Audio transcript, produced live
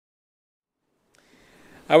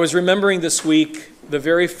I was remembering this week the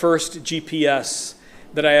very first GPS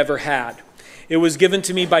that I ever had. It was given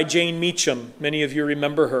to me by Jane Meacham. Many of you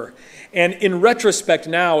remember her. And in retrospect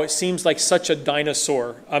now, it seems like such a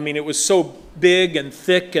dinosaur. I mean, it was so big and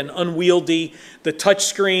thick and unwieldy. The touch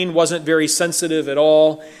screen wasn't very sensitive at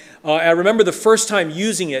all. I remember the first time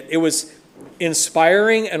using it, it was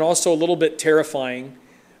inspiring and also a little bit terrifying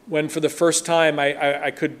when for the first time I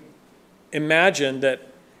could imagine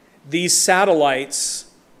that these satellites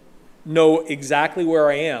know exactly where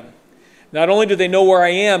I am. Not only do they know where I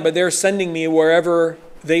am, but they're sending me wherever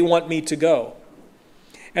they want me to go.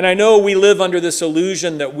 And I know we live under this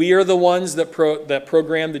illusion that we are the ones that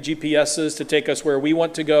program the GPSs to take us where we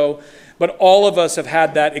want to go, but all of us have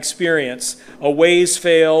had that experience, a Waze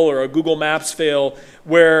fail or a Google Maps fail,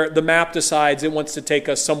 where the map decides it wants to take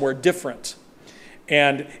us somewhere different,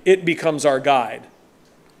 and it becomes our guide.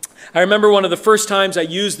 I remember one of the first times I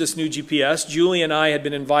used this new GPS, Julie and I had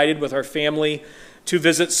been invited with our family to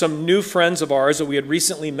visit some new friends of ours that we had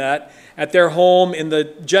recently met at their home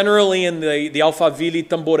generally in the Alphaville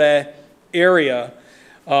Tamboré area.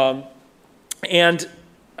 And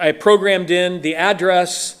I programmed in the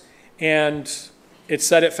address, and it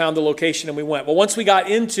said it found the location, and we went. Well, once we got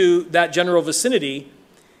into that general vicinity,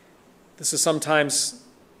 this is sometimes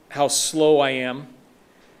how slow I am,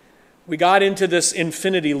 we got into this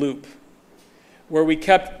infinity loop where we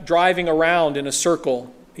kept driving around in a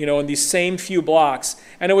circle, in these same few blocks.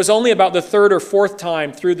 And it was only about the third or fourth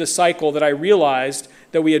time through the cycle that I realized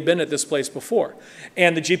that we had been at this place before.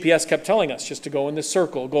 And the GPS kept telling us just to go in this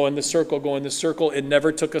circle, go in this circle, go in this circle. It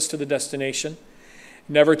never took us to the destination,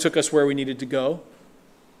 never took us where we needed to go.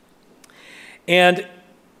 And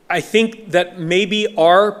I think that maybe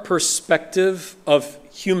our perspective of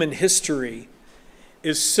human history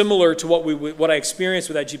is similar to what I experienced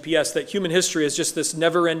with that GPS, that human history is just this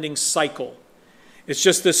never-ending cycle. It's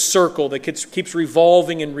just this circle that keeps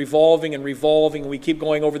revolving and revolving and revolving. We keep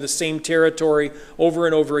going over the same territory over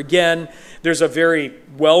and over again. There's a very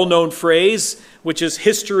well-known phrase, which is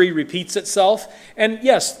history repeats itself. And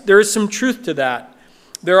yes, there is some truth to that.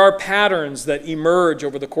 There are patterns that emerge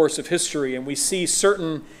over the course of history, and we see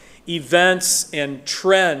certain events and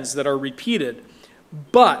trends that are repeated.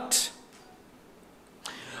 But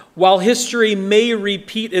while history may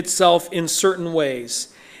repeat itself in certain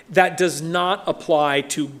ways, that does not apply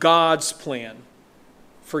to God's plan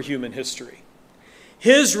for human history.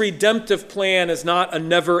 His redemptive plan is not a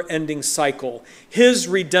never-ending cycle. His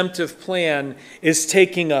redemptive plan is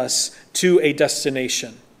taking us to a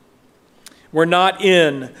destination. We're not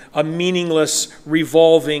in a meaningless,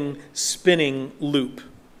 revolving, spinning loop.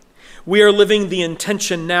 We are living the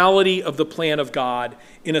intentionality of the plan of God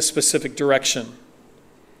in a specific direction.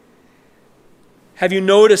 Have you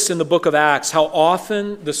noticed in the book of Acts how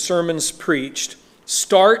often the sermons preached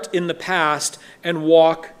start in the past and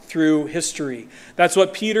walk through history? That's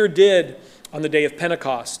what Peter did on the day of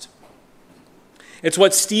Pentecost. It's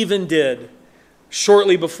what Stephen did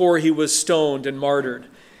shortly before he was stoned and martyred.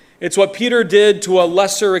 It's what Peter did to a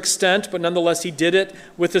lesser extent, but nonetheless he did it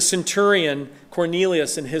with the centurion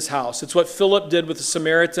Cornelius in his house. It's what Philip did with the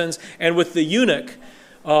Samaritans and with the eunuch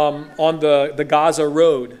on the Gaza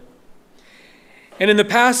road. And in the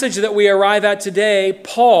passage that we arrive at today,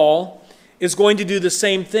 Paul is going to do the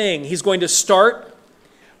same thing. He's going to start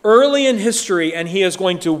early in history, and he is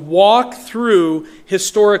going to walk through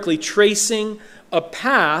historically, tracing a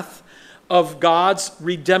path of God's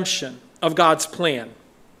redemption, of God's plan.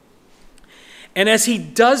 And as he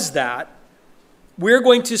does that, we're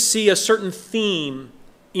going to see a certain theme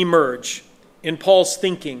emerge in Paul's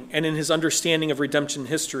thinking and in his understanding of redemption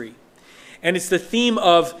history. And it's the theme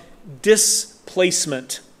of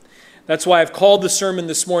displacement. That's why I've called the sermon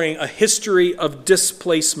this morning a history of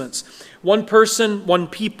displacements. One person, one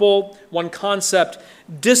people, one concept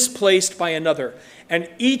displaced by another. And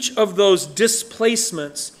each of those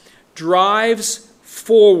displacements drives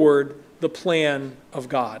forward the plan of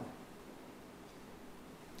God.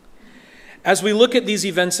 As we look at these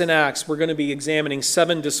events in Acts, we're going to be examining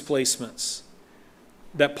 7 displacements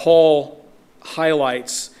that Paul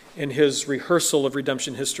highlights in his rehearsal of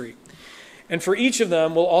redemption history. And for each of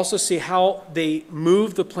them, we'll also see how they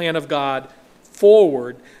move the plan of God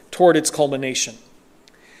forward toward its culmination.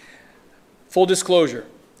 Full disclosure,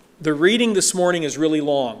 the reading this morning is really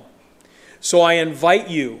long. So I invite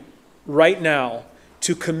you right now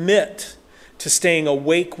to commit to staying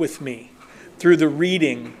awake with me through the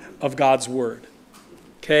reading of God's Word.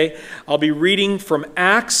 Okay? I'll be reading from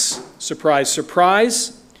Acts, surprise,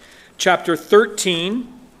 surprise, chapter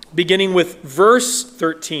 13, beginning with verse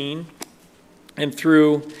 13 and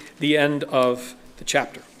through the end of the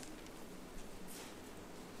chapter.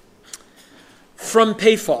 from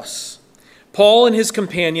Paphos, Paul and his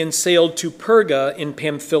companions sailed to Perga in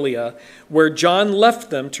Pamphylia, where John left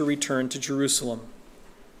them to return to Jerusalem.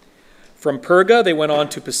 From Perga, they went on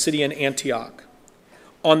to Pisidian Antioch.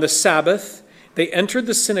 On the Sabbath, they entered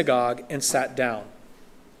the synagogue and sat down.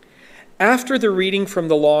 After the reading from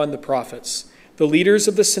the law and the prophets, the leaders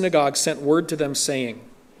of the synagogue sent word to them, saying,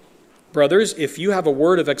 "Brothers, if you have a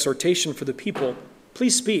word of exhortation for the people,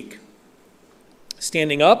 please speak."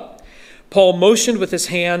 Standing up, Paul motioned with his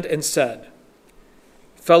hand and said,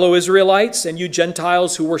 "Fellow Israelites, and you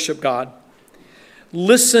Gentiles who worship God,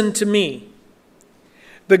 listen to me.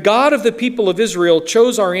 The God of the people of Israel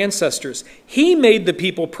chose our ancestors. He made the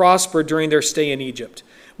people prosper during their stay in Egypt.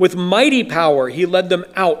 With mighty power, he led them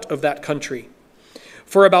out of that country.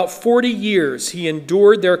 For about 40 years, he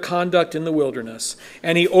endured their conduct in the wilderness,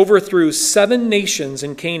 and he overthrew 7 nations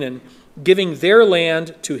in Canaan, giving their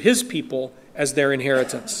land to his people as their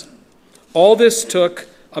inheritance. All this took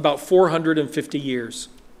about 450 years.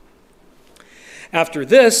 After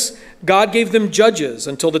this, God gave them judges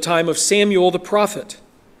until the time of Samuel the prophet.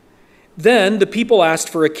 Then the people asked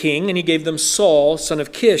for a king, and he gave them Saul, son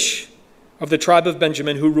of Kish, of the tribe of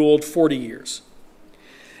Benjamin, who ruled 40 years.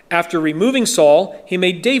 After removing Saul, he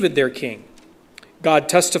made David their king. God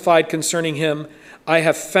testified concerning him, "I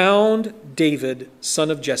have found David, son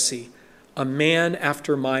of Jesse, a man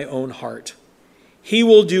after my own heart. He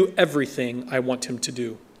will do everything I want him to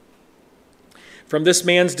do." From this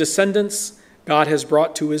man's descendants, God has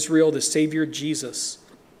brought to Israel the Savior Jesus,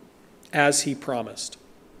 as he promised.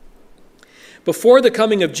 Before the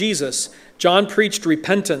coming of Jesus, John preached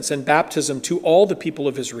repentance and baptism to all the people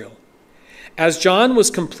of Israel. As John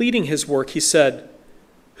was completing his work, he said,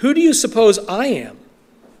 "Who do you suppose I am?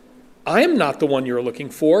 I am not the one you are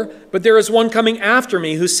looking for, but there is one coming after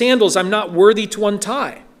me whose sandals I'm not worthy to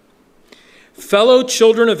untie. Fellow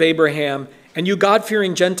children of Abraham, and you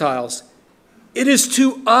God-fearing Gentiles, it is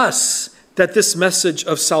to us that this message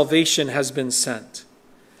of salvation has been sent.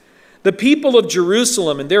 The people of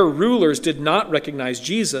Jerusalem and their rulers did not recognize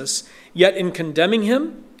Jesus, yet in condemning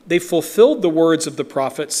him, they fulfilled the words of the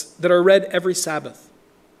prophets that are read every Sabbath.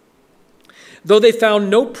 Though they found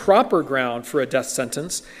no proper ground for a death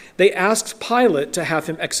sentence, they asked Pilate to have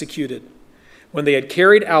him executed. When they had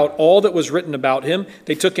carried out all that was written about him,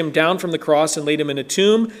 they took him down from the cross and laid him in a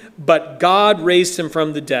tomb, but God raised him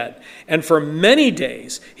from the dead. And for many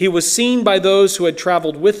days he was seen by those who had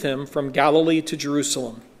traveled with him from Galilee to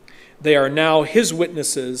Jerusalem. They are now his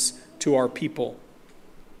witnesses to our people.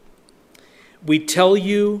 We tell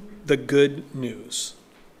you the good news.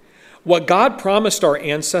 What God promised our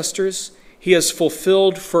ancestors, he has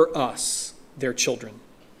fulfilled for us, their children,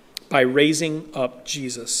 by raising up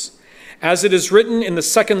Jesus. As it is written in the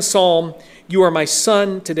 2nd Psalm, "You are my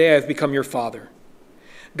son, today I have become your father."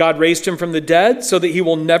 God raised him from the dead so that he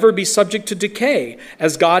will never be subject to decay.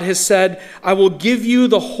 As God has said, "I will give you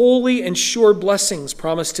the holy and sure blessings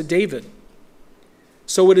promised to David."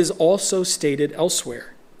 So it is also stated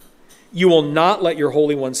elsewhere, "You will not let your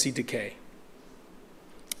Holy One see decay."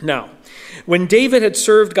 Now, when David had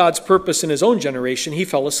served God's purpose in his own generation, he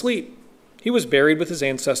fell asleep. He was buried with his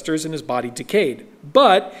ancestors and his body decayed.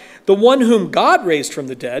 But the one whom God raised from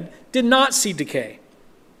the dead did not see decay.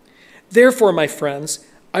 Therefore, my friends,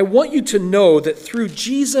 I want you to know that through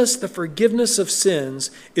Jesus, the forgiveness of sins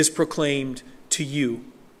is proclaimed to you.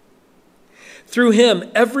 Through him,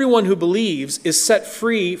 everyone who believes is set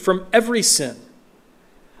free from every sin,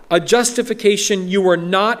 a justification you were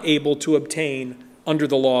not able to obtain under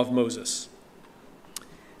the law of Moses.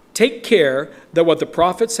 Take care that what the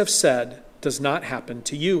prophets have said does not happen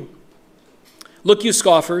to you. Look, you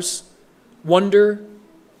scoffers, wonder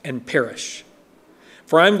and perish.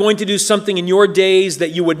 For I am going to do something in your days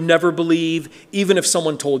that you would never believe, even if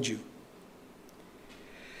someone told you.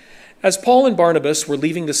 As Paul and Barnabas were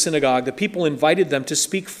leaving the synagogue, the people invited them to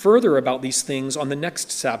speak further about these things on the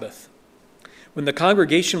next Sabbath. When the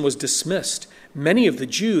congregation was dismissed, many of the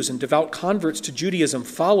Jews and devout converts to Judaism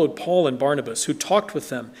followed Paul and Barnabas, who talked with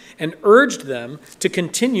them and urged them to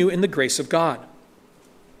continue in the grace of God.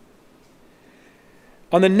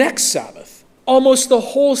 On the next Sabbath, almost the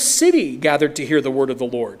whole city gathered to hear the word of the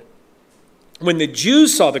Lord. When the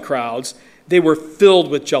Jews saw the crowds, they were filled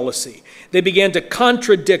with jealousy. They began to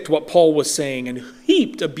contradict what Paul was saying and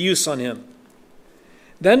heaped abuse on him.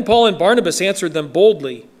 Then Paul and Barnabas answered them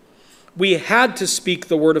boldly, "We had to speak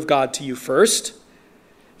the word of God to you first.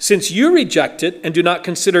 Since you reject it and do not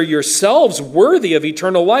consider yourselves worthy of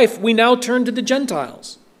eternal life, we now turn to the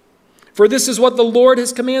Gentiles. For this is what the Lord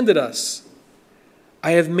has commanded us.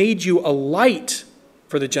 I have made you a light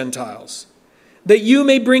for the Gentiles, that you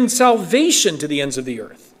may bring salvation to the ends of the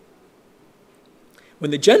earth." When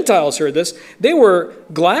the Gentiles heard this, they were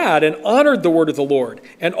glad and honored the word of the Lord,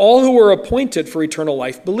 and all who were appointed for eternal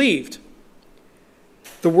life believed.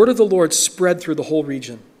 The word of the Lord spread through the whole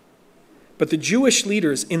region. But the Jewish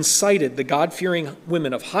leaders incited the God-fearing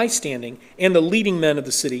women of high standing and the leading men of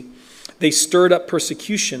the city. They stirred up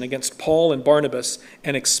persecution against Paul and Barnabas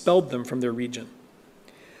and expelled them from their region.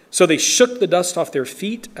 So they shook the dust off their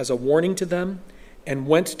feet as a warning to them and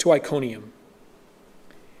went to Iconium.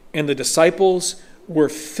 And the disciples were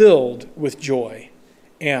filled with joy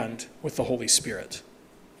and with the Holy Spirit.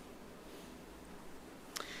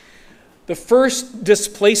 The first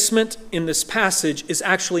displacement in this passage is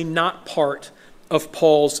actually not part of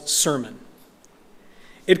Paul's sermon.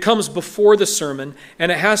 It comes before the sermon,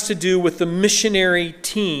 and it has to do with the missionary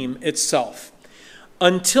team itself.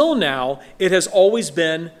 Until now, it has always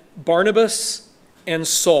been Barnabas and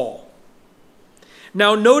Saul.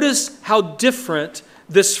 Now notice how different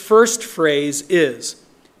this first phrase is.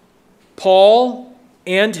 Paul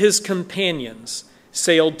and his companions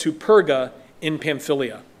sailed to Perga in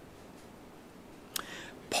Pamphylia.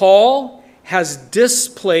 Paul has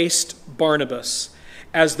displaced Barnabas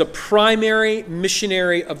as the primary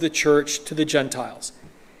missionary of the church to the Gentiles.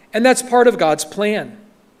 And that's part of God's plan.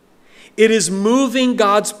 It is moving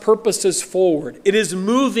God's purposes forward. It is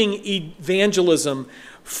moving evangelism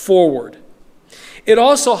forward. It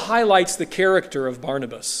also highlights the character of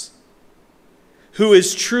Barnabas, who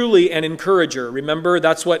is truly an encourager. Remember,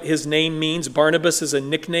 that's what his name means. Barnabas is a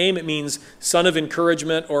nickname. It means son of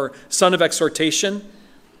encouragement or son of exhortation.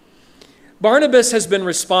 Barnabas has been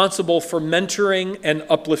responsible for mentoring and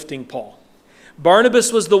uplifting Paul.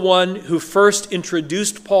 Barnabas was the one who first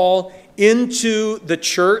introduced Paul into the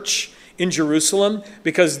church in Jerusalem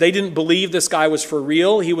because they didn't believe this guy was for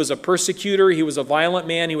real. He was a persecutor. He was a violent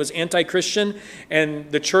man. He was anti-Christian,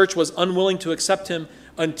 and the church was unwilling to accept him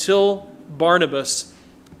until Barnabas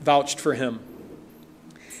vouched for him.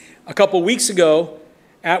 A couple weeks ago,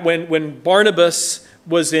 when Barnabas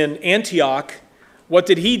was in Antioch, what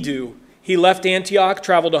did he do? He left Antioch,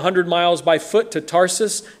 traveled 100 miles by foot to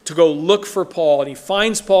Tarsus to go look for Paul. And he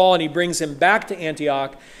finds Paul and he brings him back to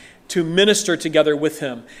Antioch to minister together with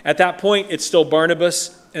him. At that point, it's still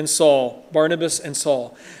Barnabas and Saul. Barnabas and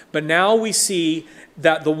Saul. But now we see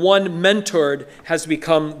that the one mentored has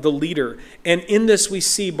become the leader. And in this we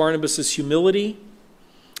see Barnabas' humility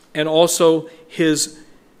and also his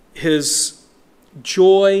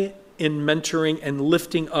joy in mentoring and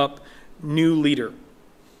lifting up new leader.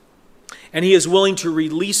 And he is willing to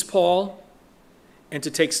release Paul and to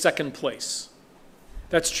take second place.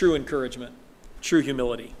 That's true encouragement, true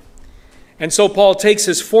humility. And so Paul takes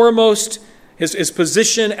his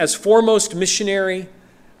position as foremost missionary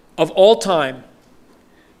of all time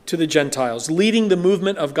to the Gentiles, leading the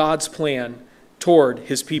movement of God's plan toward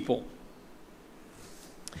his people.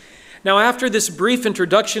 Now, after this brief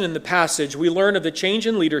introduction in the passage, we learn of the change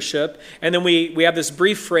in leadership, and then we have this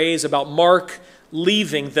brief phrase about Mark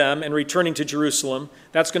leaving them and returning to Jerusalem.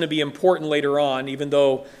 That's going to be important later on, even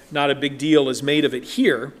though not a big deal is made of it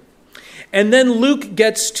here. And then Luke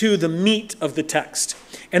gets to the meat of the text.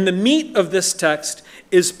 And the meat of this text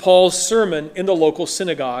is Paul's sermon in the local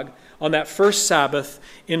synagogue on that first Sabbath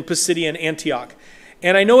in Pisidian Antioch.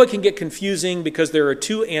 And I know it can get confusing because there are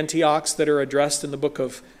two Antiochs that are addressed in the book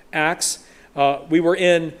of Acts. We were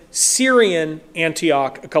in Syrian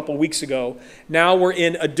Antioch a couple weeks ago. Now we're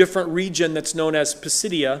in a different region that's known as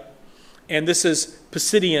Pisidia, and this is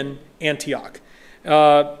Pisidian Antioch.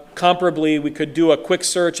 Comparably, we could do a quick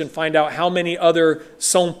search and find out how many other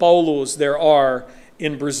São Paulos there are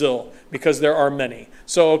in Brazil, because there are many.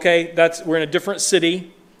 So, okay, we're in a different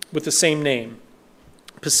city with the same name,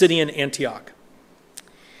 Pisidian Antioch.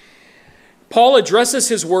 Paul addresses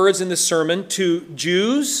his words in this sermon to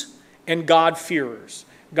Jews and God-fearers.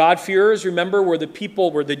 God-fearers, remember, were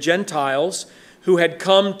the Gentiles who had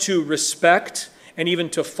come to respect and even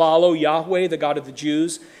to follow Yahweh, the God of the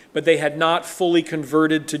Jews, but they had not fully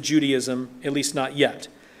converted to Judaism, at least not yet.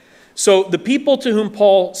 So the people to whom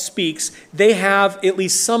Paul speaks, they have at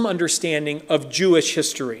least some understanding of Jewish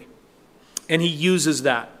history, and he uses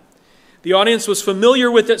that. The audience was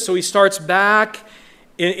familiar with it, so he starts back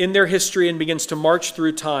in their history and begins to march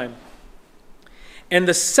through time. And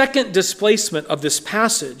the second displacement of this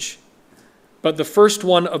passage, but the first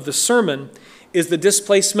one of the sermon, is the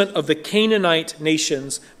displacement of the Canaanite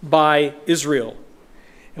nations by Israel.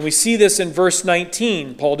 And we see this in verse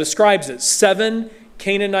 19. Paul describes it. 7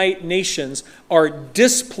 Canaanite nations are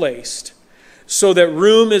displaced so that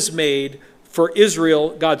room is made for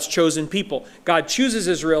Israel, God's chosen people. God chooses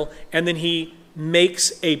Israel, and then he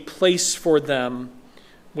makes a place for them,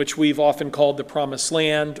 which we've often called the Promised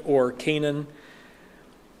Land or Canaan.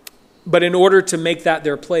 But in order to make that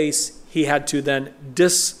their place, he had to then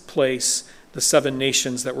displace the 7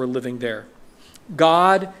 nations that were living there.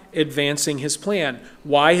 God advancing his plan.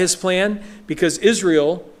 Why his plan? Because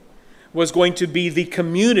Israel was going to be the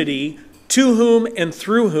community to whom and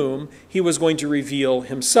through whom he was going to reveal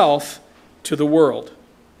himself to the world,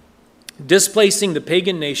 displacing the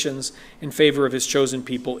pagan nations in favor of his chosen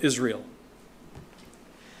people, Israel.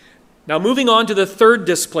 Now moving on to the third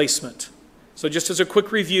displacement. So just as a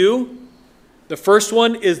quick review, the first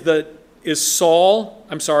one is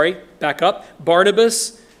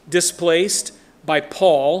Barnabas displaced by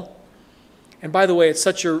Paul. And by the way, it's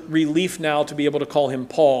such a relief now to be able to call him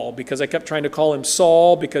Paul, because I kept trying to call him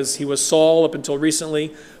Saul because he was Saul up until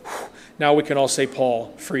recently. Now we can all say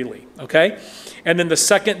Paul freely, okay? And then the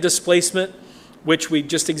second displacement, which we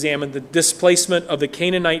just examined, the displacement of the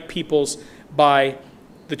Canaanite peoples by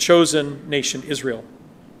the chosen nation Israel.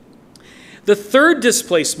 The third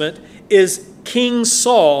displacement is King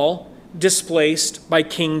Saul displaced by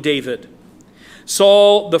King David.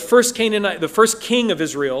 Saul, the first king of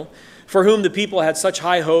Israel, for whom the people had such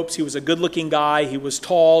high hopes. He was a good-looking guy. He was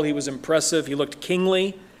tall. He was impressive. He looked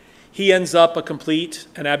kingly. He ends up a complete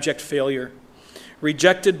and abject failure,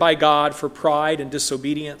 rejected by God for pride and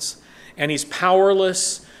disobedience. And he's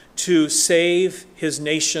powerless to save his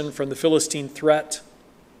nation from the Philistine threat.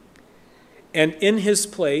 And in his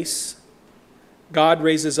place, God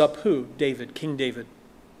raises up who? David, King David.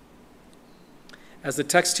 As the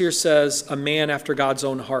text here says, a man after God's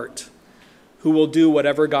own heart, who will do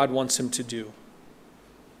whatever God wants him to do.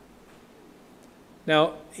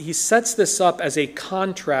 Now, he sets this up as a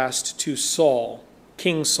contrast to Saul,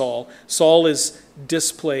 King Saul. Saul is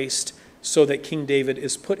displaced so that King David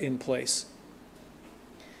is put in place.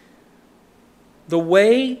 The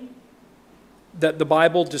way that the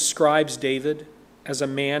Bible describes David as a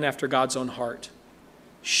man after God's own heart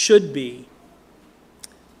should be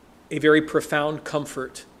a very profound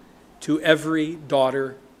comfort to every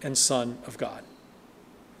daughter and son of God.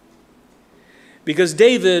 Because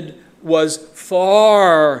David was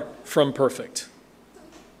far from perfect.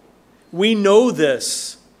 We know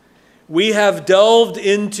this. We have delved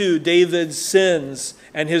into David's sins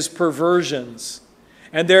and his perversions.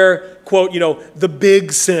 And they're, quote, the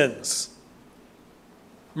big sins.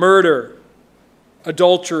 Murder,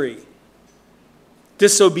 adultery,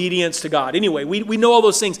 disobedience to God. Anyway, we know all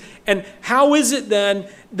those things. And how is it then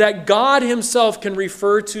that God himself can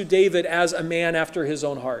refer to David as a man after his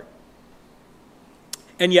own heart?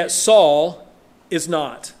 And yet Saul is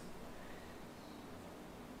not.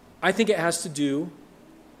 I think it has to do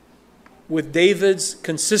with David's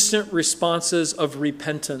consistent responses of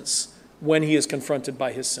repentance when he is confronted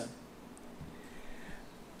by his sin.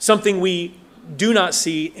 Something we do not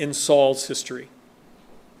see in Saul's history.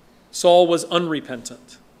 Saul was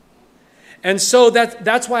unrepentant. And so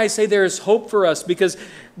that's why I say there is hope for us, because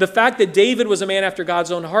the fact that David was a man after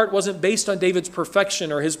God's own heart wasn't based on David's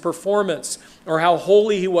perfection or his performance or how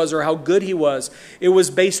holy he was or how good he was. It was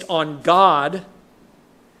based on God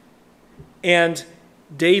and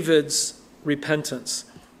David's repentance.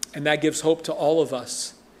 And that gives hope to all of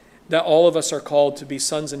us, that all of us are called to be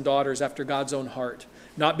sons and daughters after God's own heart.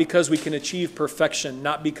 Not because we can achieve perfection,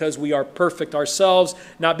 not because we are perfect ourselves,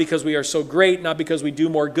 not because we are so great, not because we do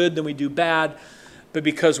more good than we do bad, but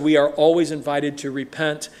because we are always invited to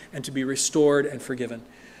repent and to be restored and forgiven.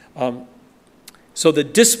 So the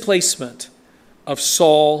displacement of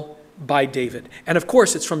Saul by David. And of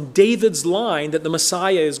course, it's from David's line that the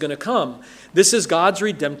Messiah is going to come. This is God's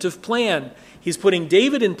redemptive plan. He's putting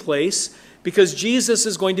David in place because Jesus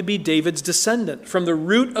is going to be David's descendant. From the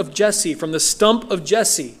root of Jesse, from the stump of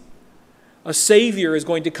Jesse, a Savior is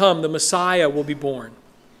going to come. The Messiah will be born.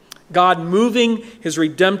 God moving his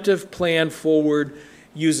redemptive plan forward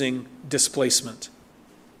using displacement.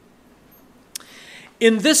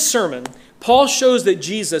 In this sermon, Paul shows that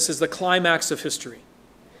Jesus is the climax of history.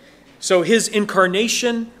 So his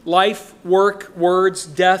incarnation, life, work, words,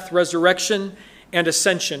 death, resurrection, and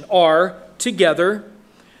ascension are together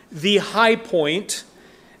the high point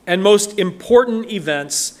and most important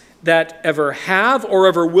events that ever have or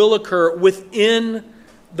ever will occur within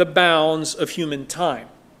the bounds of human time.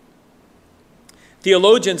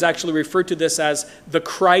 Theologians actually refer to this as the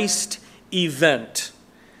Christ event,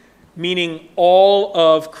 meaning all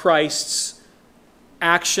of Christ's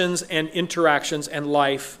actions and interactions and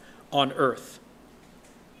life on earth.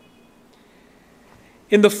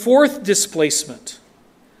 In the fourth displacement,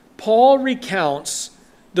 Paul recounts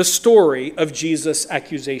the story of Jesus'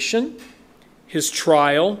 accusation, his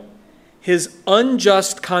trial, his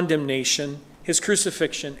unjust condemnation, his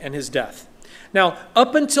crucifixion, and his death. Now,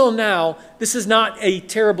 up until now, this is not a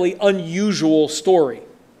terribly unusual story.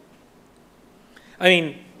 I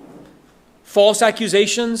mean, false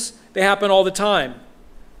accusations, they happen all the time.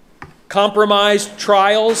 Compromised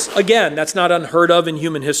trials, again, that's not unheard of in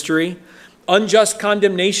human history. Unjust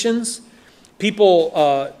condemnations,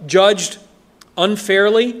 people judged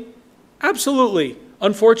unfairly, absolutely.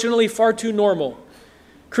 Unfortunately, far too normal.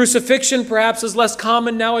 Crucifixion perhaps is less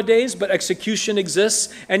common nowadays, but execution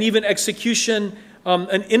exists, and even execution,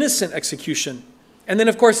 an innocent execution. And then,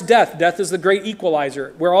 of course, death. Death is the great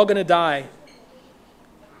equalizer. We're all going to die.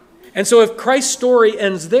 And so if Christ's story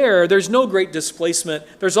ends there, there's no great displacement.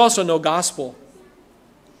 There's also no gospel.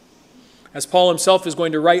 As Paul himself is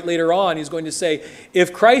going to write later on, he's going to say,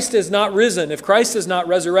 if Christ is not risen, if Christ is not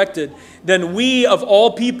resurrected, then we of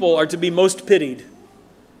all people are to be most pitied.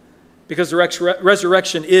 Because the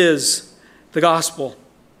resurrection is the gospel.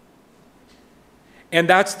 And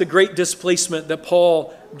that's the great displacement that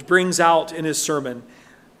Paul brings out in his sermon.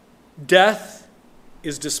 Death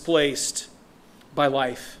is displaced by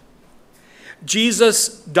life.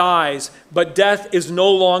 Jesus dies, but death is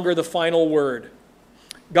no longer the final word.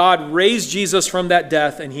 God raised Jesus from that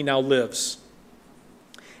death, and he now lives.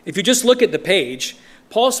 If you just look at the page,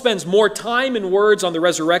 Paul spends more time and words on the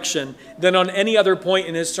resurrection than on any other point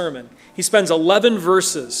in his sermon. He spends 11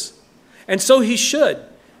 verses. And so he should.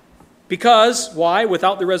 Because, why?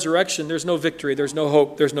 Without the resurrection, there's no victory, there's no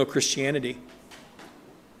hope, there's no Christianity.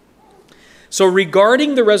 So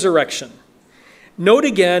regarding the resurrection, note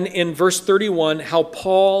again in verse 31 how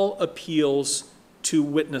Paul appeals to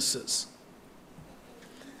witnesses.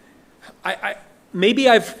 Maybe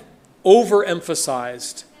I've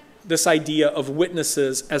overemphasized this idea of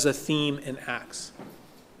witnesses as a theme in Acts.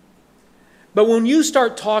 But when you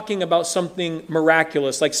start talking about something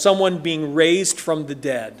miraculous, like someone being raised from the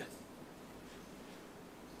dead,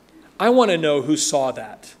 I want to know who saw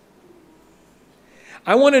that.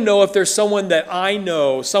 I want to know if there's someone that I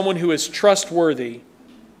know, someone who is trustworthy,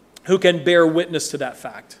 who can bear witness to that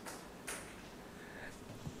fact.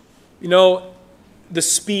 You know, the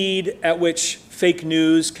speed at which fake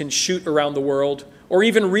news can shoot around the world, or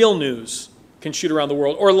even real news can shoot around the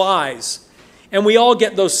world, or lies. And we all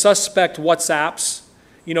get those suspect WhatsApps,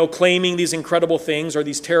 claiming these incredible things or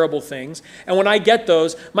these terrible things. And when I get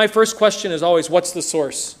those, my first question is always, what's the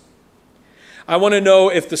source? I want to know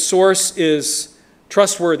if the source is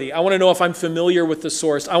trustworthy. I want to know if I'm familiar with the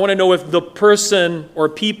source. I want to know if the person or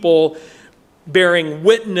people bearing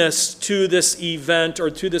witness to this event or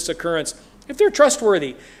to this occurrence, if they're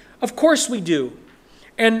trustworthy. Of course we do.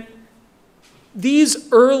 And these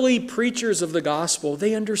early preachers of the gospel,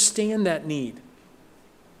 they understand that need.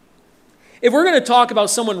 If we're going to talk about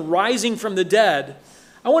someone rising from the dead,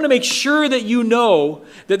 I want to make sure that you know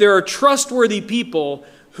that there are trustworthy people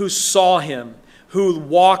who saw him, who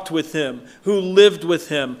walked with him, who lived with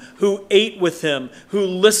him, who ate with him, who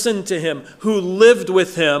listened to him, who lived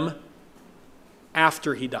with him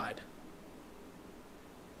after he died.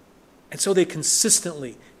 And so they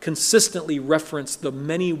consistently reference the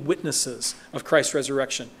many witnesses of Christ's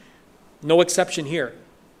resurrection. No exception here.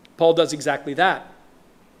 Paul does exactly that.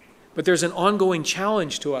 But there's an ongoing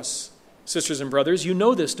challenge to us, sisters and brothers. You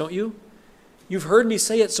know this, don't you? You've heard me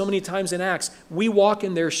say it so many times in Acts. We walk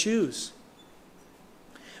in their shoes.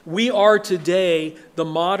 We are today the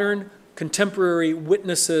modern, contemporary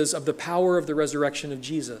witnesses of the power of the resurrection of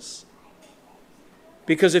Jesus.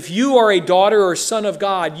 Because if you are a daughter or son of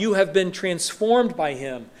God, you have been transformed by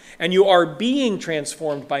him, and you are being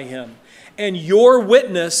transformed by him. And your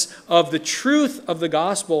witness of the truth of the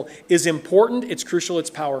gospel is important, it's crucial, it's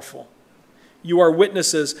powerful. You are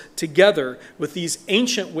witnesses together with these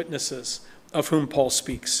ancient witnesses of whom Paul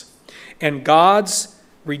speaks. And God's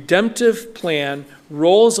redemptive plan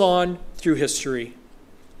rolls on through history.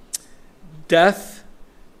 Death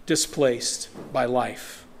displaced by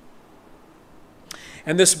life.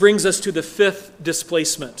 And this brings us to the fifth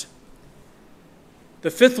displacement. The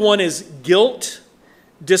fifth one is guilt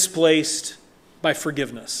displaced by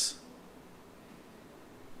forgiveness.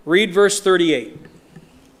 Read verse 38.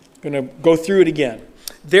 I'm going to go through it again.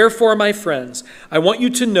 Therefore, my friends, I want you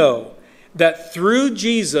to know that through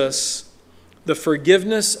Jesus, the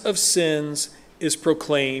forgiveness of sins is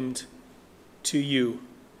proclaimed to you.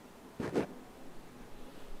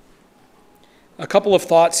 A couple of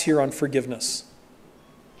thoughts here on forgiveness.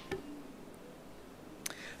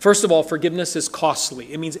 First of all, forgiveness is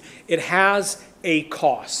costly. It means it has a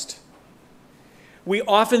cost. We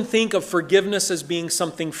often think of forgiveness as being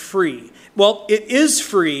something free. Well, it is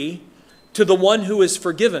free to the one who is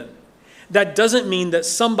forgiven. That doesn't mean that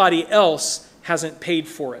somebody else hasn't paid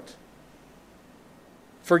for it.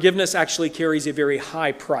 forgiveness actually carries a very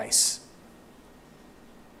high price.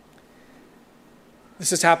 This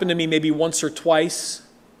has happened to me maybe once or twice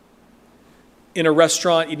in a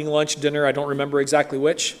restaurant, eating lunch, dinner, I don't remember exactly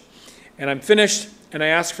which. And I'm finished, and I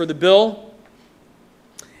ask for the bill,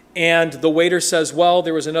 and the waiter says, well,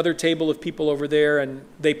 there was another table of people over there, and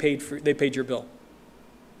they paid your bill.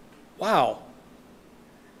 Wow.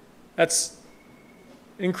 That's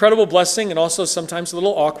an incredible blessing, and also sometimes a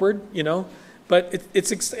little awkward, but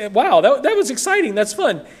wow, that was exciting. That's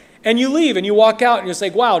fun. And you leave and you walk out and you're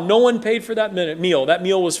like, wow, no one paid for that meal. That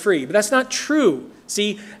meal was free. But that's not true.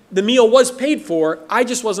 See, the meal was paid for. I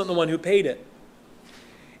just wasn't the one who paid it.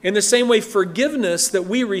 In the same way, forgiveness that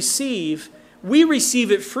we receive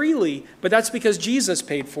it freely, but that's because Jesus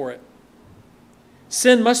paid for it.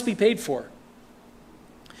 Sin must be paid for.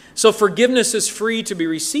 So forgiveness is free to be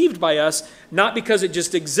received by us, not because it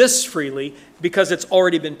just exists freely, because it's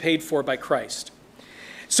already been paid for by Christ.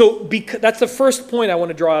 So that's the first point I want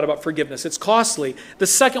to draw out about forgiveness. It's costly. The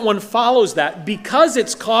second one follows that. Because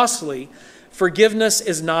it's costly, forgiveness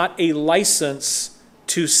is not a license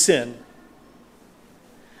to sin.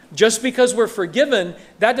 Just because we're forgiven,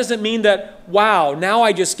 that doesn't mean that, wow, now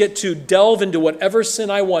I just get to delve into whatever sin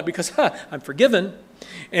I want because, I'm forgiven.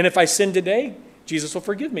 And if I sin today, Jesus will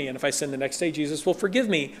forgive me. And if I sin the next day, Jesus will forgive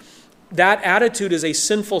me. That attitude is a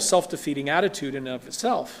sinful, self-defeating attitude in and of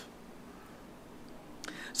itself.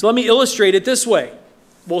 So let me illustrate it this way.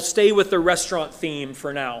 We'll stay with the restaurant theme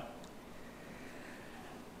for now.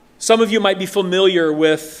 Some of you might be familiar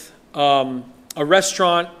with a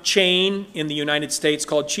restaurant chain in the United States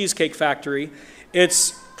called Cheesecake Factory.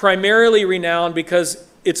 It's primarily renowned because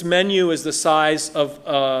its menu is the size of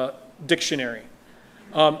a dictionary.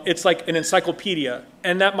 It's like an encyclopedia.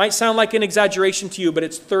 And that might sound like an exaggeration to you, but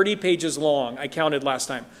it's 30 pages long. I counted last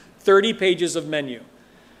time. 30 pages of menu.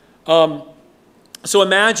 So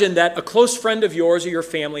imagine that a close friend of yours or your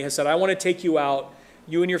family has said, I want to take you out,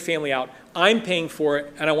 you and your family out. I'm paying for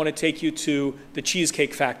it, and I want to take you to the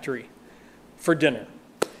Cheesecake Factory for dinner.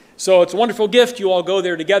 So it's a wonderful gift. You all go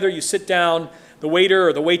there together. You sit down. The waiter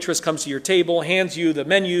or the waitress comes to your table, hands you the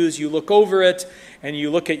menus. You look over it, and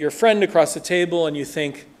you look at your friend across the table, and you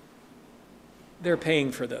think, they're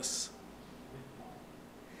paying for this.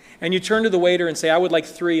 And you turn to the waiter and say, I would like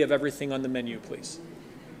 3 of everything on the menu, please.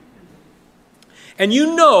 And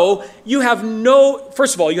you have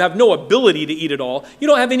first of all, you have no ability to eat it all. You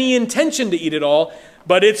don't have any intention to eat it all,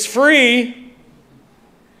 but it's free.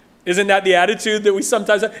 Isn't that the attitude that we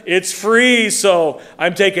sometimes have? It's free, so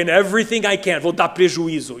I'm taking everything I can. Vou dar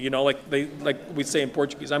prejuízo, like we say in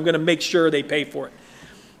Portuguese. I'm going to make sure they pay for it.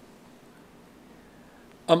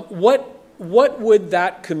 What would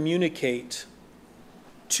that communicate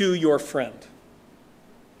to your friend?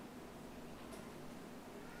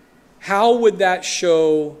 How would that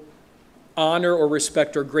show honor or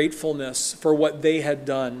respect or gratefulness for what they had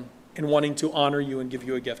done in wanting to honor you and give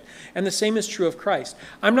you a gift? And the same is true of Christ.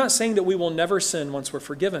 I'm not saying that we will never sin once we're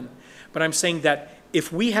forgiven, but I'm saying that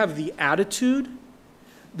if we have the attitude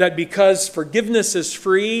that because forgiveness is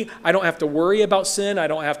free, I don't have to worry about sin, I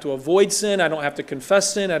don't have to avoid sin, I don't have to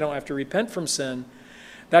confess sin, I don't have to repent from sin,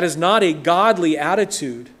 that is not a godly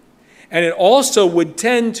attitude. And it also would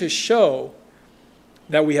tend to show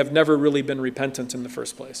that we have never really been repentant in the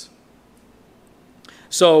first place.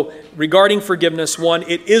 So regarding forgiveness, 1,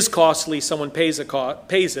 it is costly. Someone pays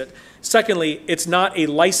it. Secondly, it's not a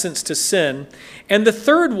license to sin. And the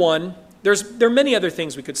third one, there are many other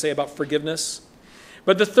things we could say about forgiveness.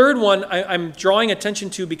 But the third one I'm drawing attention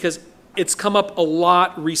to because it's come up a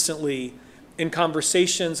lot recently in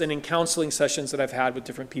conversations and in counseling sessions that I've had with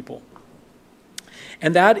different people.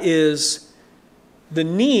 And that is the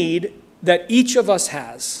need that each of us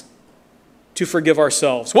has to forgive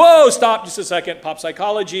ourselves. Whoa, stop just a second. Pop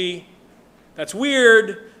psychology. That's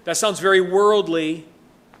weird. That sounds very worldly,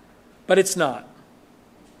 but it's not.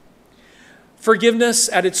 Forgiveness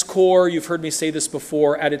at its core, you've heard me say this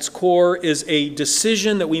before, at its core is a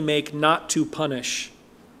decision that we make not to punish.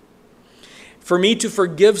 For me to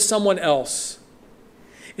forgive someone else,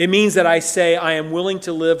 it means that I say, I am willing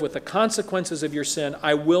to live with the consequences of your sin.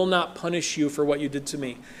 I will not punish you for what you did to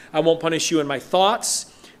me. I won't punish you in my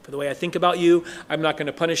thoughts, for the way I think about you. I'm not going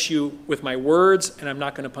to punish you with my words, and I'm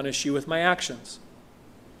not going to punish you with my actions.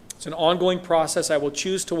 It's an ongoing process. I will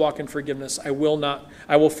choose to walk in forgiveness. I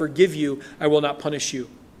will forgive you. I will not punish you.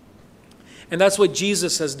 And that's what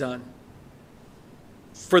Jesus has done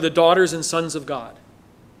for the daughters and sons of God.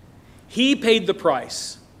 He paid the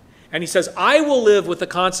price. And he says, I will live with the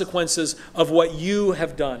consequences of what you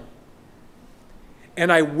have done.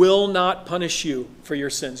 And I will not punish you for your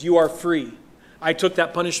sins. You are free. I took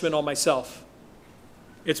that punishment on myself.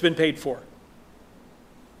 It's been paid for.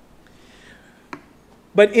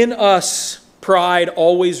 But in us, pride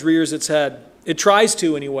always rears its head. It tries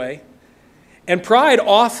to anyway. And pride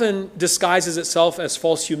often disguises itself as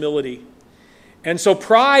false humility. And so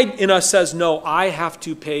pride in us says, no, I have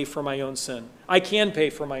to pay for my own sin. I can pay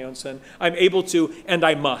for my own sin. I'm able to, and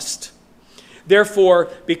I must.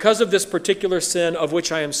 Therefore, because of this particular sin of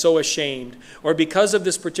which I am so ashamed, or because of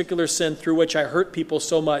this particular sin through which I hurt people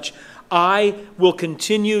so much, I will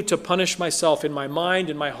continue to punish myself in my mind,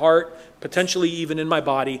 in my heart, potentially even in my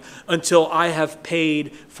body, until I have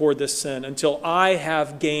paid for this sin, until I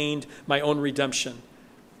have gained my own redemption.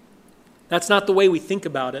 That's not the way we think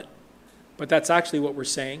about it, but that's actually what we're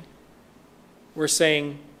saying. We're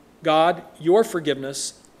saying, God, your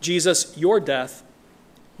forgiveness, Jesus, your death,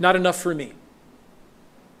 not enough for me.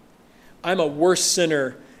 I'm a worse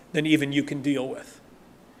sinner than even you can deal with.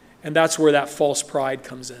 And that's where that false pride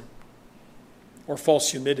comes in, or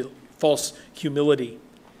false humility.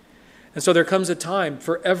 And so there comes a time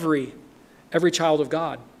for every child of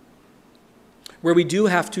God where we do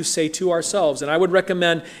have to say to ourselves, and I would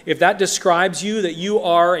recommend, if that describes you, that you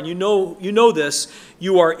are, and you know this,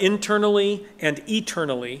 you are internally and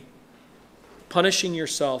eternally punishing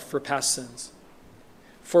yourself for past sins,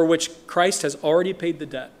 for which Christ has already paid the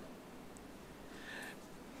debt.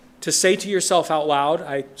 To say to yourself out loud,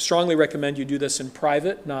 I strongly recommend you do this in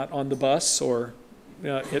private, not on the bus or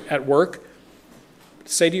at work.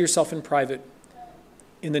 Say to yourself in private,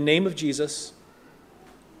 in the name of Jesus,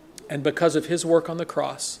 and because of his work on the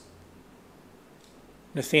cross,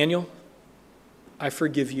 Nathaniel, I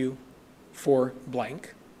forgive you for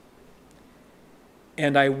blank,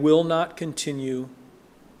 and I will not continue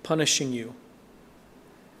punishing you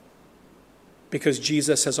because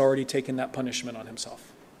Jesus has already taken that punishment on himself.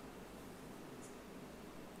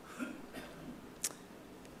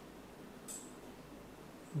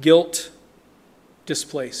 Guilt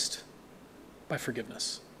displaced by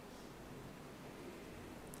forgiveness.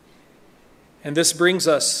 And this brings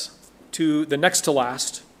us to the next to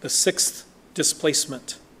last, the sixth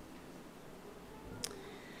displacement.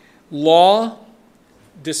 Law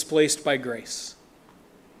displaced by grace.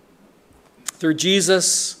 Through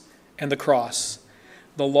Jesus and the cross,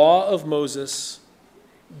 the law of Moses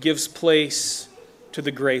gives place to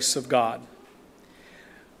the grace of God.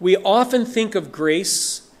 We often think of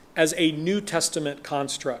grace as a New Testament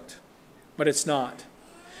construct, but it's not.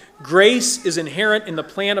 Grace is inherent in the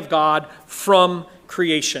plan of God from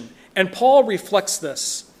creation. And Paul reflects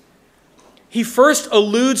this. He first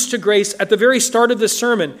alludes to grace at the very start of this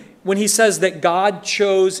sermon when he says that God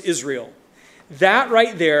chose Israel. That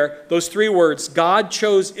right there, those three words, God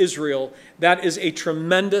chose Israel, that is a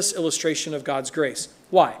tremendous illustration of God's grace.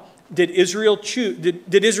 Why? Did Israel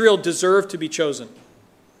deserve to be chosen?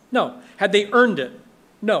 No. Had they earned it?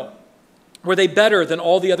 No. Were they better than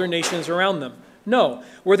all the other nations around them? No.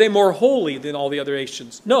 Were they more holy than all the other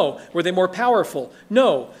nations? No. Were they more powerful?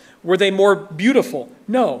 No. Were they more beautiful?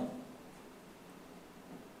 No.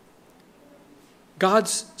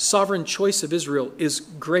 God's sovereign choice of Israel is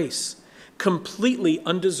grace, completely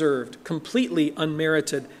undeserved, completely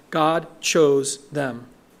unmerited. God chose them.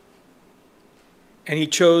 And he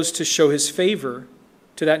chose to show his favor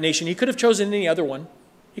to that nation. He could have chosen any other one.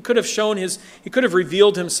 He could have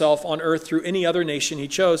revealed himself on earth through any other nation he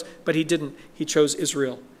chose, but he didn't. He chose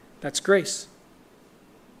Israel. That's grace.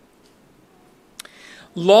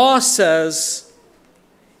 Law says,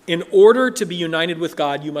 in order to be united with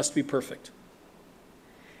God, you must be perfect.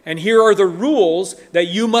 And here are the rules that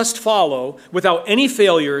you must follow without any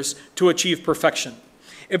failures to achieve perfection.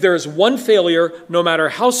 If there is one failure, no matter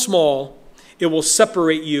how small, it will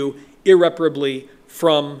separate you irreparably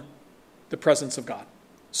from the presence of God.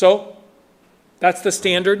 So, that's the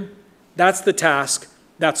standard, that's the task,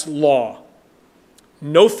 that's law.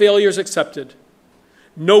 No failures accepted,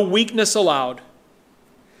 no weakness allowed.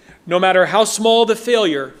 No matter how small the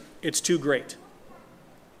failure, it's too great.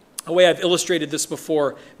 A way I've illustrated this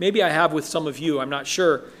before, maybe I have with some of you, I'm not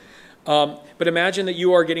sure. But imagine that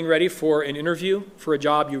you are getting ready for an interview for a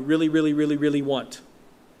job you really, really, really, really want.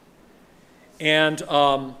 And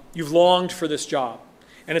you've longed for this job.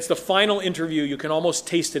 And it's the final interview. You can almost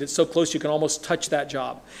taste it. It's so close you can almost touch that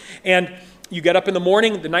job. And you get up in the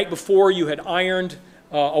morning. The night before, you had ironed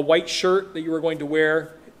a white shirt that you were going to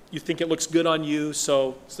wear. You think it looks good on you,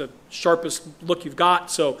 so it's the sharpest look you've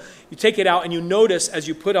got. So you take it out, and you notice as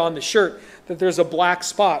you put on the shirt that there's a black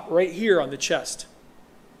spot right here on the chest,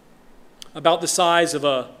 about the size of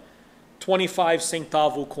a 25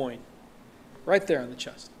 centavo coin, right there on the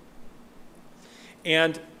chest.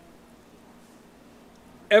 And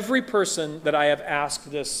every person that I have asked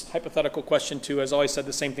this hypothetical question to has always said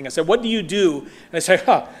the same thing. I said, what do you do? And I say,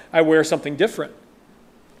 I wear something different.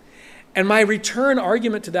 And my return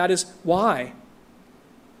argument to that is, why?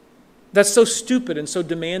 That's so stupid and so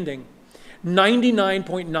demanding.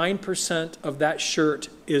 99.9% of that shirt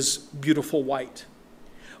is beautiful white.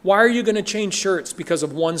 Why are you going to change shirts because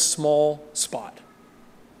of one small spot?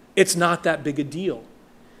 It's not that big a deal.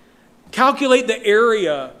 Calculate the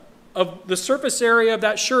area of the surface area of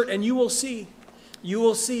that shirt, and you will see.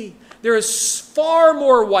 There is far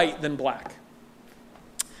more white than black.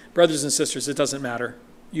 Brothers and sisters, it doesn't matter.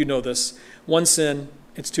 You know this. One sin,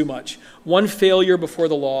 it's too much. One failure before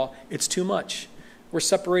the law, it's too much. We're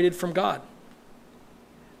separated from God.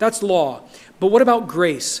 That's law. But what about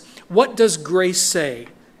grace? What does grace say?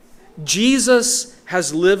 Jesus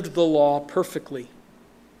has lived the law perfectly.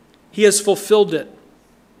 He has fulfilled it.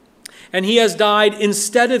 And he has died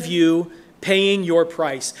instead of you, paying your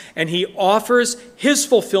price. And he offers his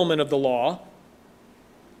fulfillment of the law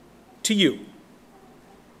to you.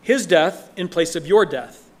 His death in place of your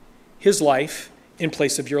death. His life in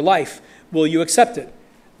place of your life. Will you accept it?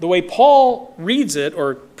 The way Paul reads it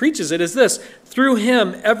or preaches it is this: through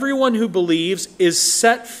him, everyone who believes is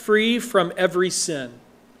set free from every sin.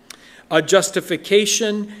 A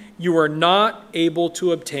justification you are not able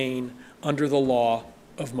to obtain under the law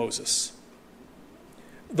of Moses.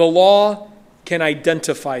 The law can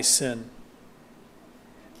identify sin,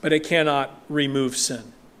 but it cannot remove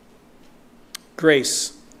sin.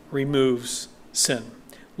 Grace removes sin.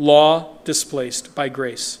 Law displaced by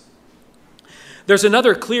grace. There's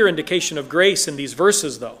another clear indication of grace in these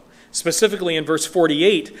verses, though. Specifically in verse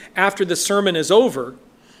 48, after the sermon is over,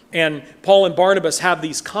 and Paul and Barnabas have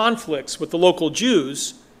these conflicts with the local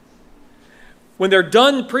Jews, when they're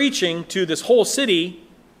done preaching to this whole city,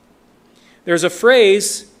 there's a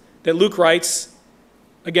phrase that Luke writes,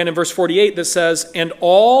 again in verse 48, that says, "And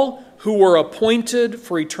all who were appointed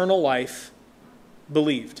for eternal life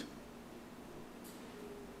believed."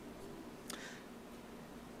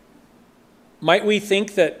 Might we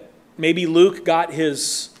think that maybe Luke got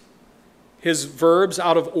his verbs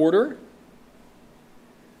out of order?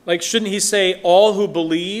 Like, shouldn't he say, all who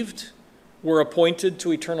believed were appointed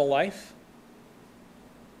to eternal life?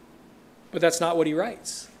 But that's not what he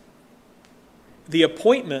writes. The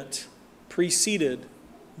appointment preceded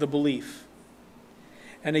the belief.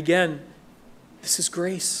 And again, this is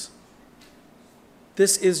grace.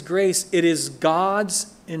 This is grace. It is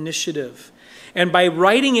God's initiative. And by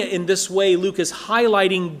writing it in this way, Luke is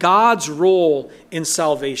highlighting God's role in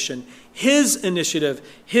salvation, his initiative,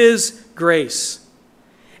 his grace.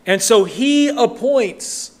 And so he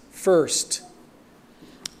appoints first.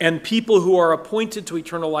 And people who are appointed to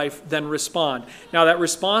eternal life then respond. Now, that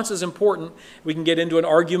response is important. We can get into an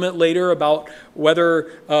argument later about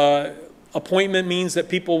whether appointment means that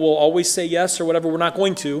people will always say yes or whatever. We're not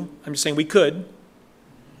going to. I'm just saying we could.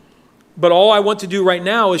 But all I want to do right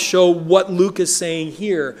now is show what Luke is saying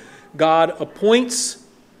here. God appoints,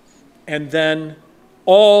 and then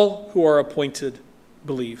all who are appointed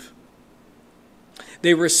believe.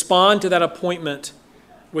 They respond to that appointment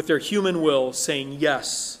with their human will, saying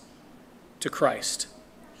yes to Christ.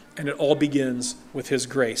 And it all begins with his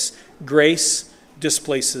grace. Grace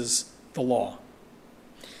displaces the law.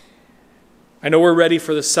 I know we're ready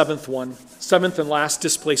for the seventh and last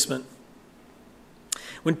displacement.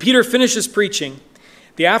 When Peter finishes preaching,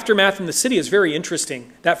 the aftermath in the city is very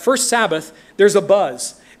interesting. That first Sabbath, there's a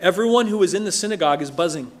buzz. Everyone who is in the synagogue is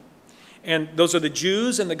buzzing. And those are the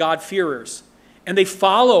Jews and the God-fearers. And they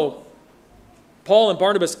follow Paul and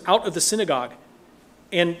Barnabas out of the synagogue.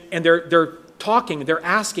 And they're talking, they're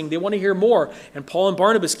asking, they want to hear more. And Paul and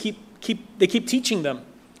Barnabas keep teaching them.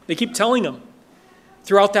 They keep telling them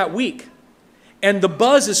throughout that week. And the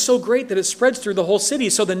buzz is so great that it spreads through the whole city.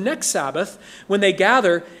 So the next Sabbath, when they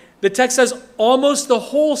gather, the text says almost the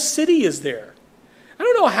whole city is there. I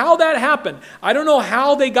don't know how that happened. I don't know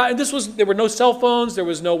how they got, there were no cell phones, there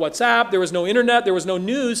was no WhatsApp, there was no internet, there was no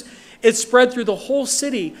news. It spread through the whole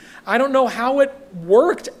city. I don't know how it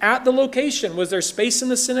worked at the location. Was there space in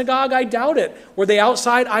the synagogue? I doubt it. Were they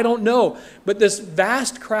outside? I don't know. But this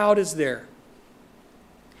vast crowd is there.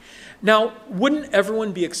 Now, wouldn't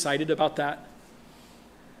everyone be excited about that?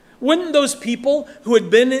 Wouldn't those people who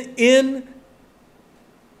had been in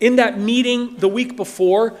that meeting the week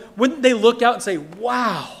before, wouldn't they look out and say,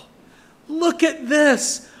 wow, look at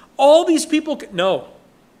this. All these people. No.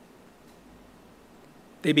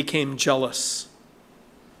 They became jealous.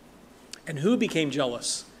 And who became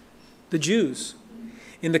jealous? The Jews.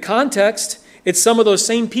 In the context, it's some of those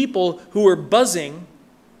same people who were buzzing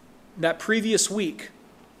that previous week.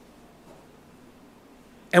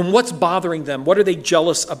 And what's bothering them? What are they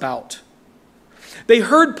jealous about? They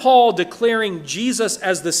heard Paul declaring Jesus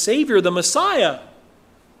as the Savior, the Messiah.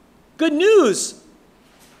 Good news.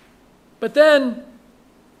 But then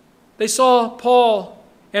they saw Paul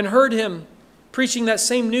and heard him preaching that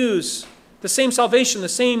same news, the same salvation, the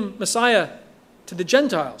same Messiah to the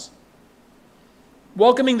Gentiles,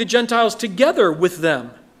 welcoming the Gentiles together with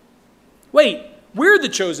them. Wait, we're the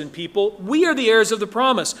chosen people. We are the heirs of the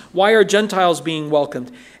promise. Why are Gentiles being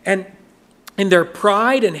welcomed? And in their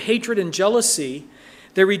pride and hatred and jealousy,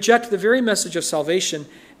 they reject the very message of salvation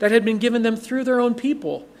that had been given them through their own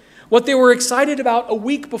people. What they were excited about a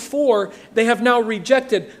week before, they have now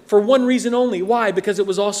rejected for one reason only. Why? Because it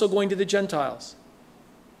was also going to the Gentiles.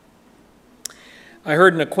 I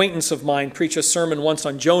heard an acquaintance of mine preach a sermon once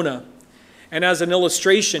on Jonah. And as an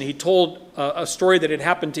illustration, he told a story that had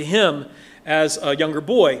happened to him as a younger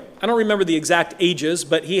boy. I don't remember the exact ages,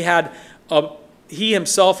 but he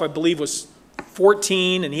himself, I believe, was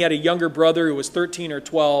 14, and he had a younger brother who was 13 or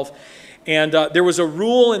 12. And there was a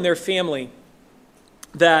rule in their family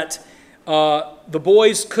that the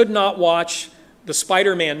boys could not watch the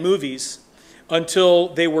Spider-Man movies until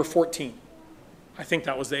they were 14. I think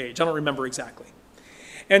that was the age. I don't remember exactly.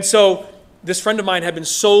 And so this friend of mine had been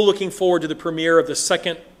so looking forward to the premiere of the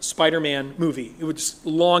second Spider-Man movie. He was just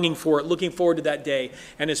longing for it, looking forward to that day.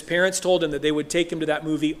 And his parents told him that they would take him to that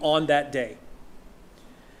movie on that day.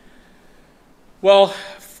 Well,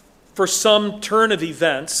 for some turn of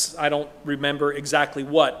events, I don't remember exactly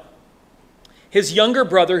what, his younger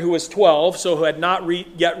brother, who was 12, so who had not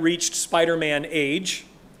yet reached Spider-Man age,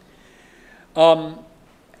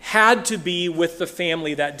 had to be with the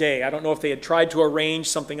family that day. I don't know if they had tried to arrange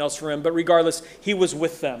something else for him, but regardless, he was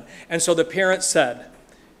with them. And so the parents said,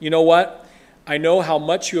 you know what? I know how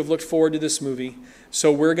much you have looked forward to this movie,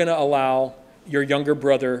 so we're going to allow your younger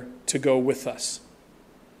brother to go with us.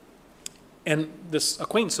 And this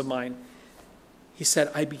acquaintance of mine, he said,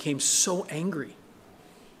 I became so angry.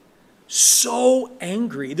 So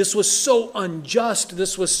angry. This was so unjust.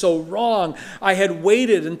 This was so wrong. I had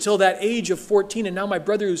waited until that age of 14, and now my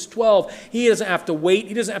brother who's 12, he doesn't have to wait.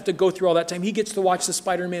 He doesn't have to go through all that time. He gets to watch the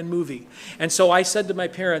Spider-Man movie. And so I said to my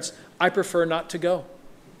parents, I prefer not to go.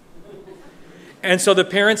 And so the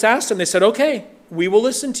parents asked him, they said, okay, we will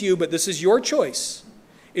listen to you, but this is your choice.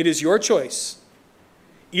 It is your choice.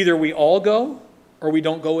 Either we all go or we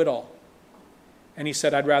don't go at all. And he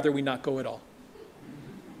said, I'd rather we not go at all.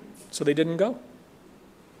 So they didn't go.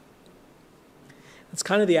 It's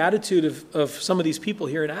kind of the attitude of some of these people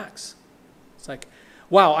here in Acts. It's like,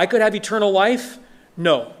 wow, I could have eternal life?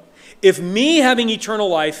 No. If me having eternal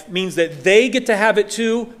life means that they get to have it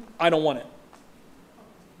too, I don't want it.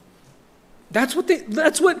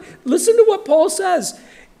 Listen to what Paul says.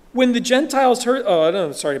 When the Gentiles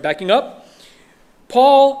heard, backing up.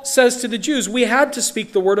 Paul says to the Jews, we had to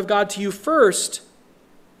speak the word of God to you first,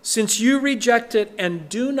 since you reject it and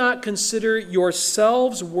do not consider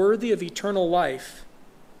yourselves worthy of eternal life.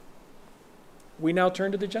 We now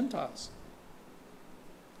turn to the Gentiles.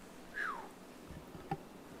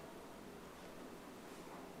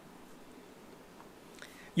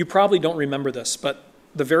 You probably don't remember this, but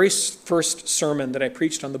the very first sermon that I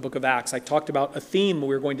preached on the book of Acts, I talked about a theme we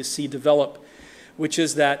were going to see develop, which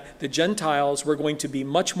is that the Gentiles were going to be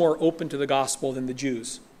much more open to the gospel than the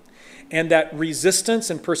Jews. And that resistance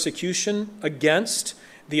and persecution against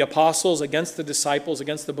the apostles, against the disciples,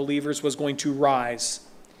 against the believers was going to rise.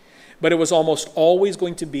 But it was almost always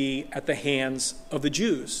going to be at the hands of the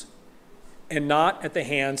Jews and not at the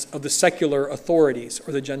hands of the secular authorities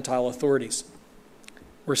or the Gentile authorities.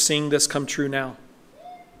 We're seeing this come true now.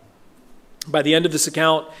 By the end of this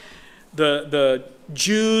account, the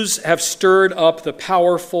Jews have stirred up the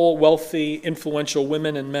powerful, wealthy, influential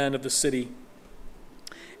women and men of the city,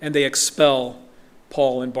 and they expel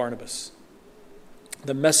Paul and Barnabas,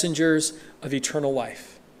 the messengers of eternal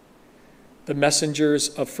life, the messengers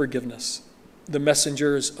of forgiveness, the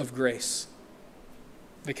messengers of grace.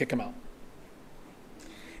 They kick them out.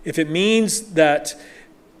 If it means that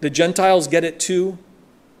the Gentiles get it too,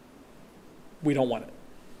 we don't want it.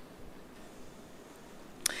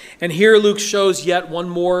 And here Luke shows yet one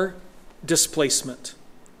more displacement.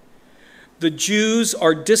 The Jews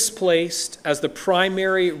are displaced as the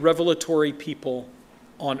primary revelatory people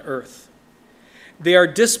on earth. They are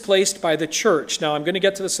displaced by the church. Now, I'm going to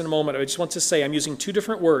get to this in a moment. I just want to say I'm using two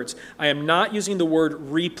different words. I am not using the word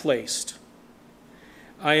replaced.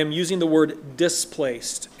 I am using the word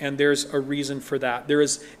displaced, and there's a reason for that. There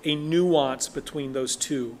is a nuance between those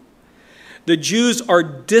two. The Jews are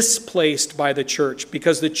displaced by the church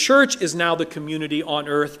because the church is now the community on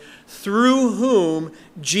earth through whom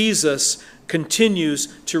Jesus continues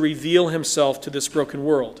to reveal himself to this broken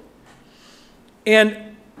world.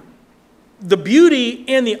 And the beauty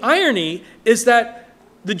and the irony is that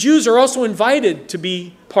the Jews are also invited to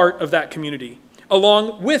be part of that community,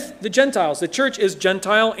 along with the Gentiles. The church is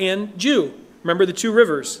Gentile and Jew. Remember the two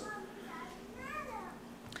rivers.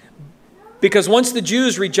 Because once the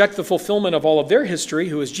Jews reject the fulfillment of all of their history,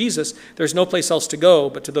 who is Jesus, there's no place else to go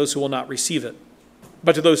but to those who will not receive it.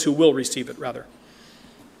 But to those who will receive it, rather.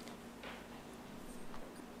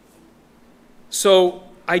 So,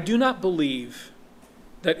 I do not believe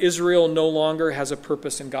that Israel no longer has a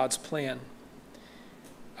purpose in God's plan.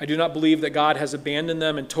 I do not believe that God has abandoned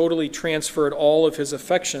them and totally transferred all of his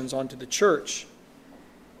affections onto the church,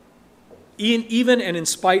 even and in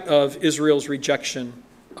spite of Israel's rejection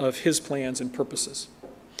of his plans and purposes.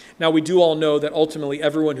 Now, we do all know that ultimately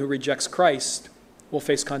everyone who rejects Christ will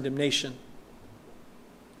face condemnation.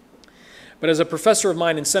 But as a professor of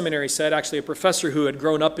mine in seminary said, actually a professor who had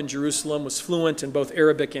grown up in Jerusalem, was fluent in both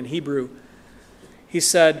Arabic and Hebrew, he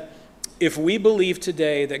said, if we believe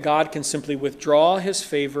today that God can simply withdraw his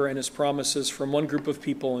favor and his promises from one group of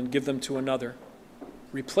people and give them to another,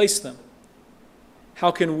 replace them, how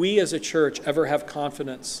can we as a church ever have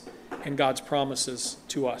confidence in God's promises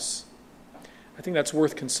to us? I think that's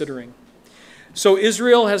worth considering. So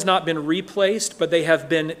Israel has not been replaced, but they have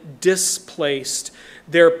been displaced.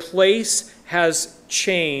 Their place has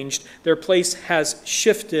changed, their place has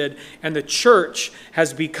shifted, and the church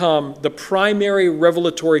has become the primary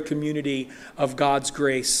revelatory community of God's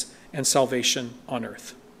grace and salvation on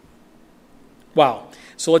earth. Wow.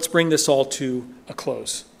 So let's bring this all to a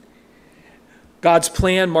close. God's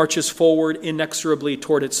plan marches forward inexorably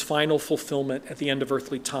toward its final fulfillment at the end of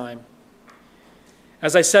earthly time.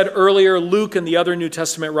 As I said earlier, Luke and the other New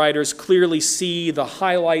Testament writers clearly see the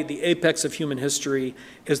highlight, the apex of human history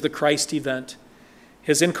is the Christ event,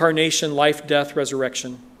 his incarnation, life, death,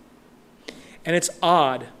 resurrection. And it's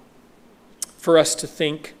odd for us to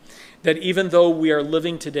think that even though we are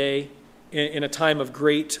living today in a time of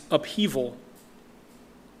great upheaval,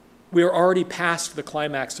 we are already past the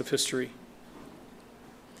climax of history.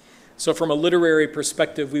 So from a literary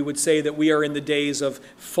perspective, we would say that we are in the days of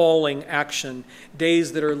falling action,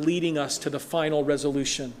 days that are leading us to the final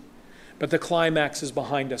resolution. But the climax is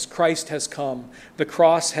behind us. Christ has come. The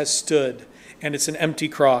cross has stood, and it's an empty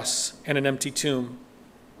cross and an empty tomb.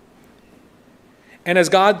 And as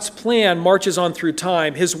God's plan marches on through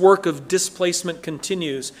time, his work of displacement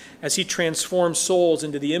continues as he transforms souls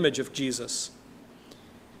into the image of Jesus.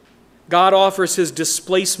 God offers his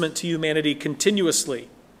displacement to humanity continuously.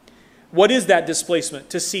 What is that displacement?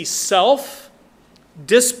 To see self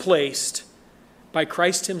displaced by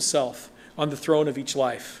Christ himself on the throne of each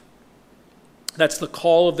life. That's the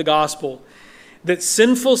call of the gospel. That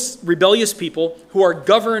sinful, rebellious people who are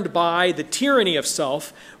governed by the tyranny of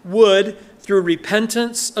self would, through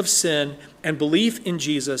repentance of sin and belief in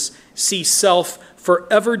Jesus, see self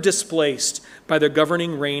forever displaced by the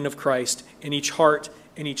governing reign of Christ in each heart,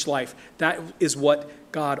 in each life. That is what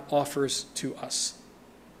God offers to us.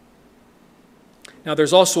 Now,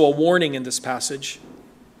 there's also a warning in this passage.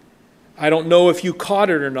 I don't know if you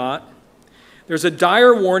caught it or not. There's a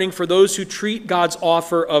dire warning for those who treat God's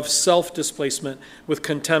offer of self-displacement with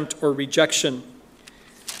contempt or rejection.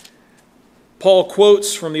 Paul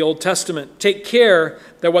quotes from the Old Testament, "Take care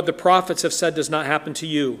that what the prophets have said does not happen to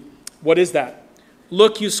you." What is that?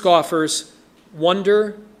 "Look, you scoffers,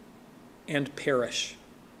 wonder and perish."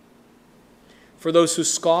 For those who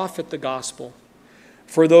scoff at the gospel,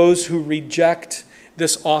 for those who reject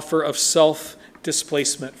this offer of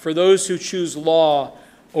self-displacement, for those who choose law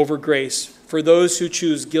over grace, for those who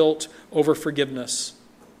choose guilt over forgiveness,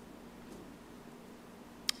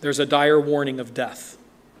 there's a dire warning of death.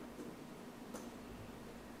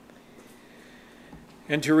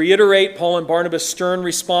 And to reiterate Paul and Barnabas' stern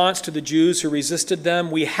response to the Jews who resisted them,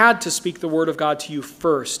 we had to speak the word of God to you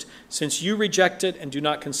first. Since you reject it and do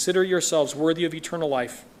not consider yourselves worthy of eternal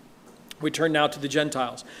life, we turn now to the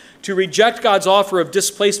Gentiles. To reject God's offer of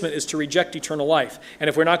displacement is to reject eternal life. And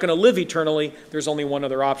if we're not going to live eternally, there's only one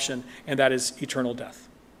other option, and that is eternal death.